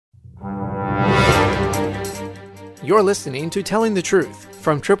You're listening to Telling the Truth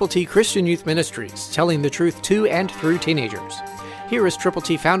from Triple T Christian Youth Ministries, telling the truth to and through teenagers. Here is Triple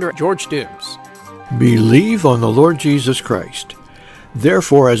T founder George Dooms. Believe on the Lord Jesus Christ.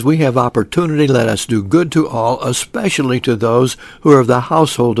 Therefore, as we have opportunity, let us do good to all, especially to those who are of the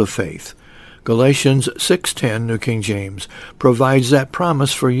household of faith. Galatians 6:10, New King James, provides that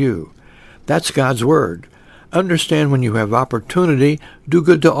promise for you. That's God's Word. Understand, when you have opportunity, do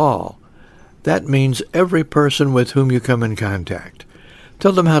good to all. That means every person with whom you come in contact.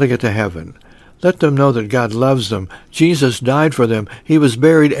 Tell them how to get to heaven. Let them know that God loves them. Jesus died for them. He was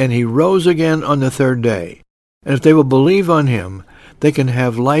buried, and He rose again on the third day. And if they will believe on Him, they can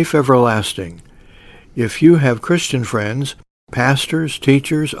have life everlasting. If you have Christian friends, pastors,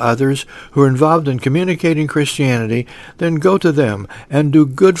 teachers, others who are involved in communicating Christianity, then go to them and do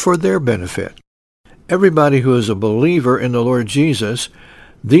good for their benefit. Everybody who is a believer in the Lord Jesus,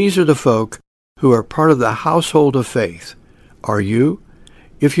 these are the folk who are part of the household of faith. Are you?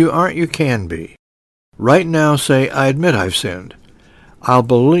 If you aren't, you can be. Right now say, I admit I've sinned. I'll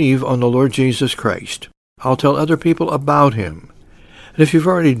believe on the Lord Jesus Christ. I'll tell other people about Him. And if you've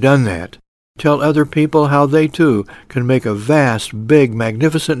already done that, tell other people how they too can make a vast, big,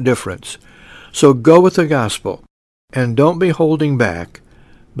 magnificent difference. So go with the gospel, and don't be holding back,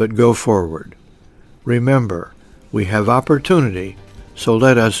 but go forward. Remember, we have opportunity, so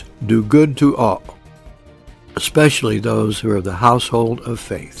let us do good to all, especially those who are of the household of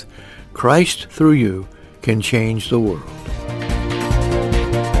faith. Christ, through you, can change the world.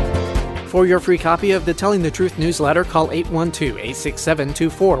 For your free copy of the Telling the Truth newsletter, call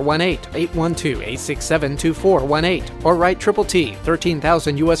 812-867-2418, 812-867-2418, or write Triple T,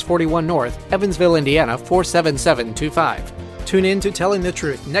 13,000 U.S. 41 North, Evansville, Indiana, 47725. Tune in to Telling the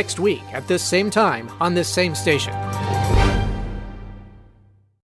Truth next week at this same time on this same station.